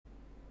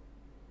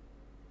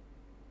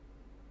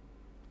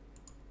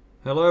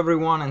Hello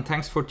everyone, and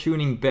thanks for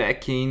tuning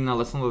back in.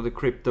 Alessandro the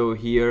Crypto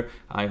here.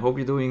 I hope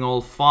you're doing all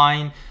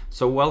fine.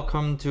 So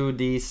welcome to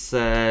this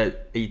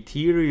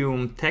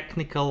Ethereum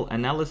technical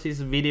analysis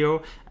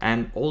video,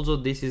 and also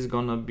this is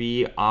gonna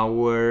be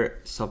our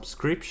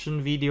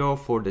subscription video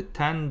for the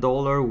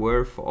 $10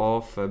 worth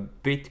of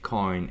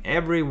Bitcoin.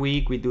 Every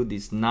week we do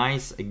this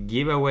nice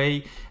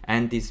giveaway,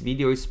 and this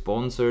video is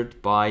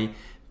sponsored by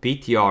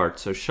Bityard.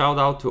 So shout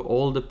out to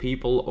all the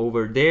people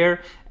over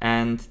there,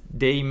 and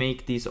they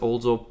make this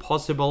also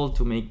possible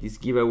to make this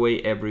giveaway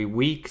every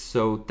week.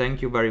 So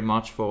thank you very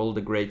much for all the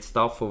great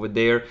stuff over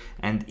there.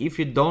 And if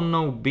you don't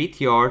know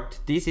Bityard,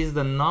 this is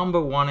the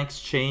 #1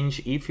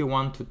 exchange if you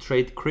want to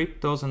trade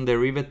cryptos and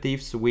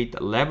derivatives with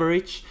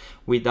leverage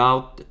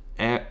without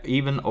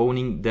even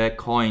owning the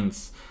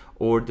coins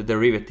or the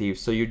derivatives.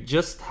 So you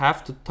just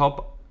have to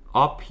top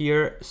up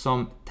here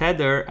some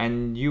tether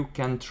and you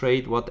can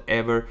trade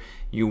whatever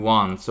you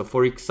want. So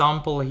for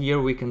example, here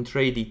we can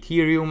trade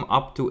Ethereum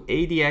up to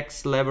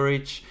 80x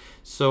leverage.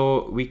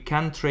 So we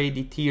can trade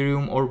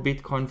Ethereum or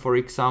Bitcoin, for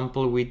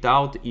example,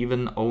 without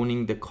even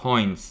owning the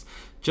coins.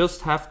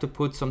 Just have to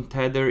put some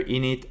tether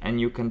in it and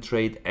you can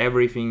trade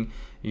everything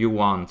you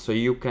want. So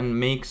you can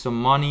make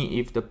some money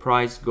if the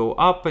price go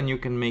up, and you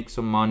can make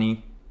some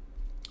money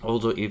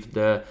also if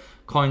the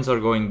coins are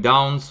going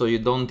down. So you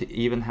don't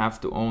even have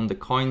to own the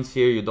coins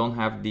here. You don't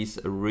have this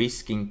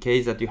risk in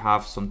case that you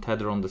have some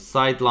tether on the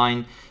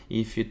sideline.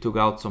 If you took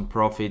out some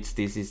profits,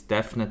 this is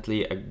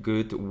definitely a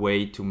good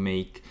way to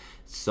make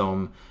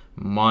some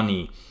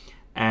money.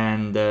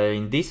 And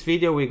in this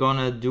video we're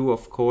gonna do,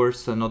 of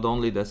course, not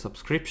only the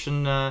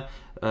subscription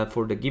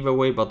for the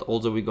giveaway, but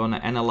also we're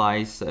gonna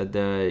analyze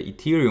the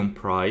Ethereum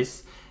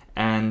price.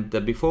 And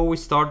before we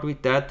start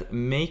with that,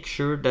 make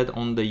sure that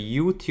on the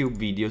YouTube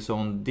video,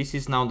 so this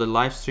is now the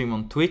live stream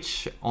on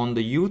Twitch, on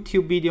the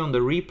YouTube video, on the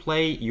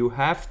replay, you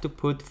have to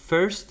put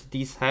first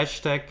this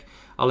hashtag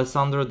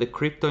Alessandro the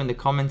Crypto in the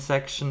comment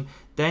section,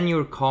 then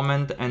your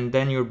comment, and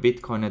then your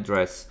Bitcoin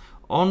address.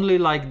 Only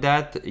like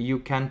that you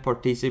can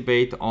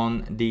participate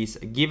on this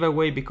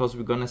giveaway, because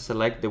we're gonna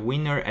select the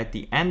winner at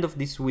the end of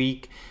this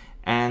week.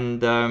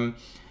 And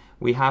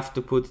we have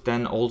to put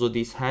then also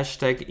this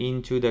hashtag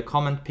into the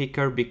comment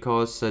picker,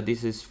 because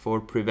this is for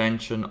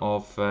prevention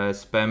of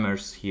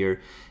spammers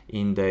here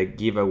in the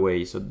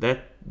giveaway. So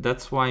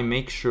that's why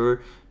make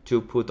sure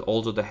to put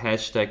also the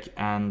hashtag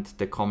and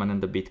the comment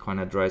and the Bitcoin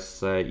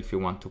address if you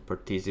want to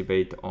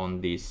participate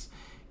on this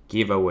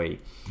giveaway.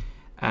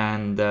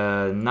 And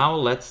now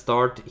let's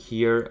start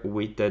here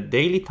with the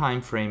daily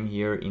time frame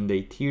here in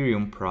the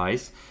Ethereum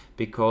price,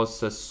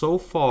 because so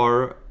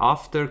far,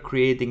 after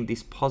creating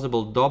this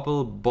possible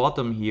double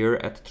bottom here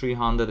at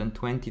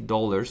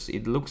 $320,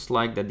 it looks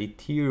like that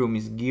Ethereum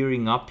is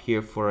gearing up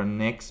here for a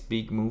next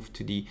big move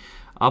to the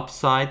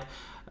upside.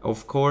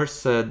 Of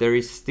course, there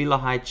is still a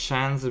high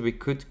chance that we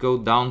could go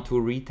down to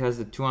retest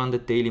the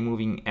 200 daily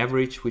moving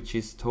average, which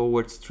is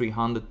towards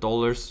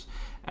 $300.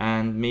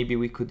 And maybe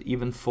we could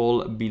even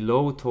fall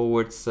below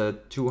towards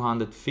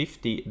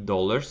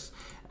 $250.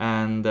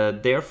 And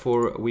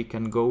therefore we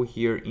can go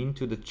here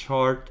into the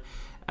chart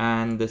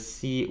and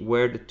see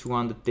where the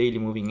 200 daily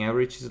moving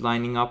average is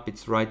lining up.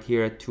 It's right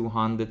here at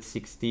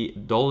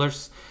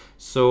 $260.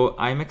 So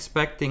I'm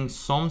expecting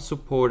some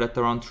support at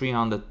around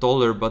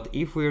 $300, but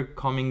if we're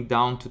coming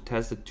down to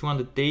test the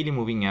 200 daily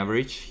moving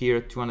average here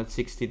at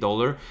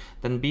 $260,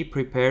 then be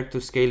prepared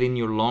to scale in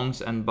your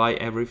longs and buy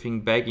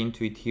everything back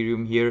into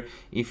Ethereum here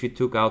if you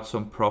took out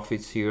some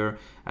profits here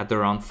at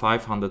around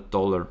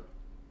 $500.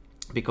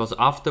 Because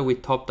after we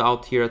topped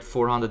out here at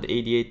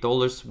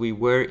 $488, we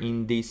were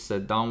in this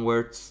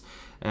downwards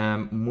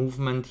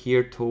movement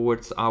here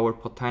towards our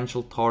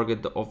potential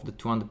target of the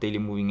 200 daily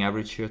moving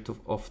average here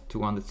of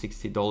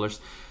 $260.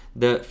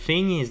 The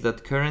thing is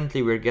that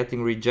currently we're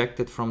getting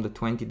rejected from the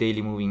 20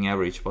 daily moving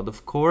average, but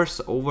of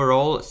course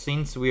overall,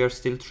 since we are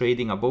still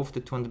trading above the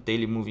 200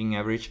 daily moving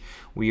average,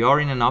 we are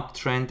in an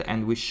uptrend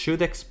and we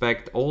should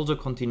expect also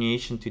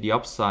continuation to the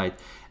upside.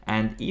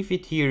 And if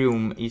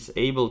Ethereum is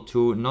able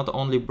to not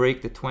only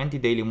break the 20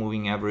 daily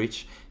moving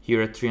average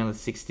here at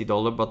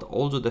 $360, but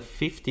also the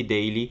 50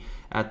 daily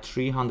at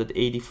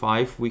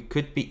 $385, we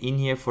could be in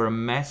here for a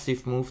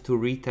massive move to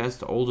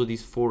retest also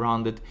these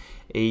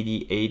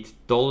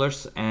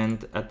 $488,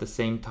 and at the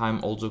same time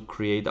also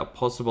create a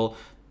possible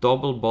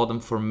double bottom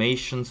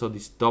formation, so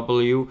this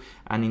W.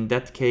 And in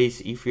that case,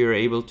 if we are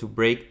able to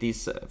break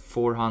this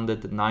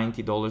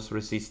 $490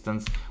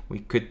 resistance, we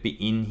could be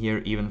in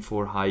here even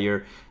for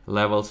higher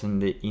levels in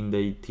the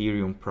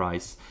Ethereum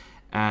price.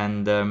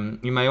 And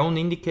in my own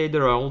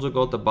indicator, I also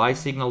got a buy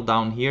signal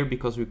down here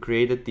because we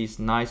created this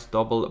nice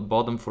double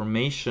bottom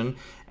formation.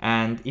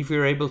 And if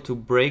we're able to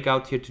break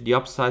out here to the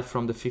upside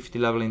from the 50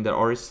 level in the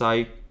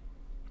RSI,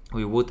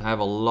 we would have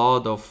a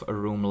lot of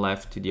room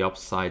left to the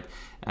upside.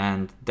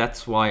 And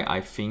that's why I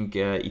think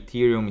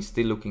Ethereum is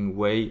still looking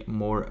way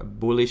more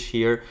bullish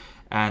here,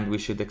 and we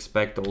should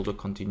expect also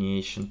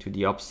continuation to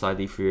the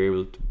upside if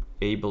we're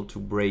able to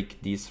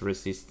break this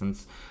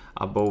resistance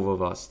above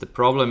of us. The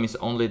problem is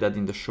only that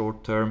in the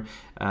short term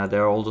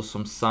there are also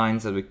some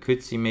signs that we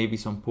could see maybe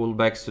some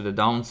pullbacks to the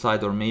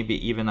downside, or maybe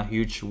even a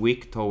huge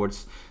wick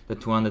towards the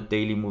 200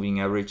 daily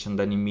moving average and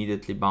then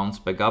immediately bounce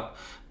back up.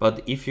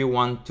 But if you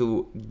want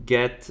to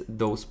get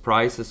those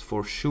prices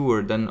for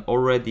sure, then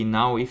already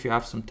now, if you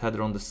have some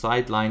tether on the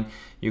sideline,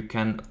 you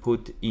can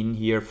put in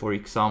here, for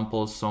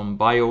example, some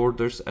buy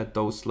orders at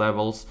those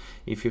levels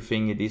if you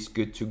think it is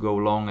good to go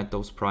long at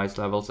those price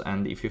levels,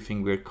 and if you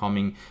think we're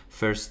coming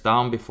first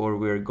down before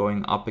we're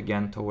going up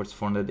again towards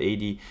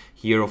 480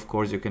 here, of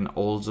course you can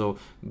also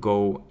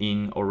go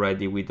in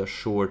already with a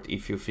short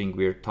if you think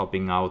we're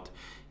topping out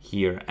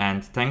here.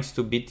 And thanks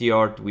to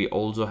Bityard, we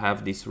also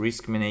have this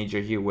risk manager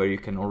here where you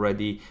can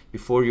already,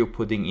 before you're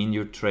putting in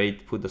your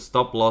trade, put a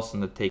stop loss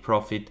and a take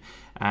profit,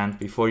 and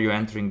before you're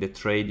entering the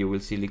trade you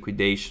will see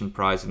liquidation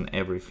price and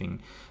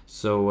everything.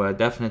 So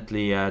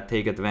definitely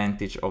take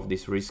advantage of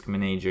this risk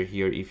manager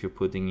here if you're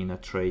putting in a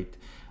trade,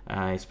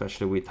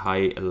 especially with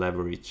high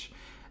leverage.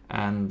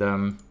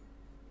 And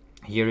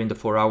here in the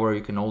 4 hour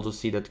you can also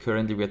see that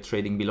currently we are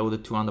trading below the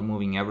 200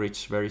 moving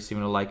average, very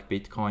similar like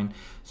Bitcoin.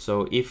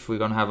 So if we're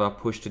gonna have a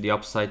push to the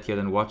upside here,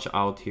 then watch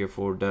out here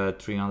for the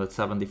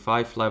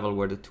 375 level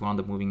where the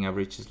 200 moving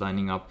average is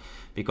lining up,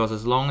 because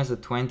as long as the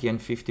 20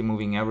 and 50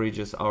 moving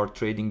averages are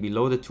trading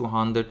below the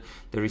 200,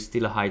 there is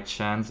still a high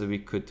chance that we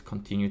could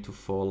continue to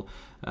fall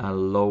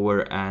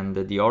lower. And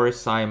the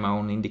RSI, my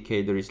own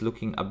indicator, is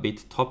looking a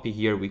bit toppy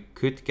here. We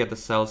could get a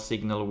sell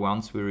signal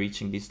once we're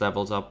reaching these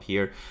levels up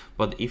here,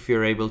 but if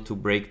you're able to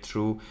break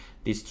through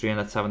this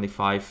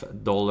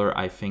 $375,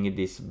 I think it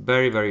is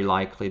very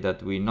likely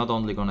that we're not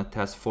only gonna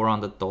test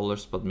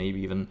 $400 but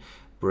maybe even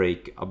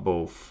break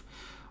above.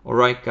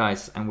 Alright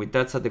guys, and with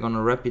that said, I'm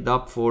gonna wrap it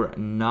up for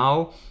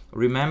now.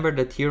 Remember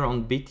that here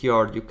on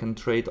Bityard you can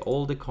trade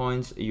all the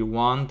coins you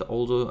want,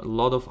 also a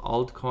lot of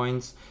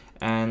altcoins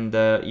and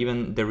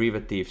even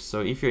derivatives. So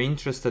if you're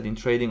interested in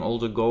trading all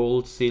the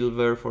gold,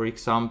 silver, for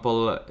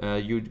example,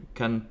 you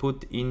can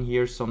put in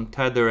here some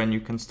tether and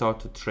you can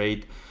start to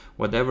trade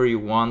whatever you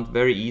want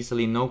very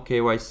easily, no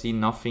KYC,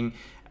 nothing.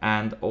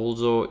 And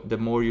also the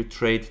more you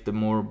trade, the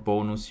more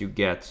bonus you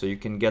get. So you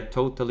can get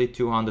totally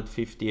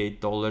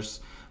 $258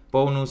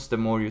 bonus. The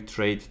more you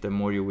trade, the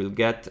more you will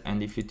get.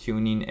 And if you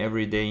tune in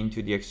every day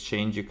into the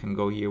exchange, you can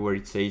go here where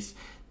it says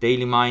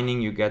daily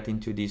mining, you get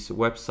into this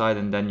website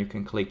and then you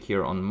can click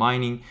here on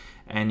mining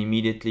and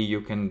immediately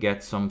you can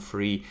get some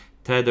free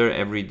tether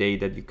every day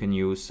that you can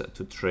use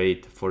to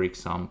trade, for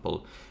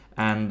example.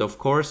 And of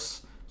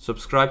course,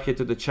 subscribe here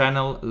to the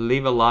channel,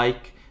 leave a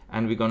like,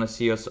 and we're gonna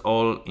see us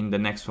all in the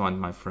next one,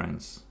 my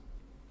friends.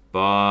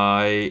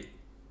 Bye.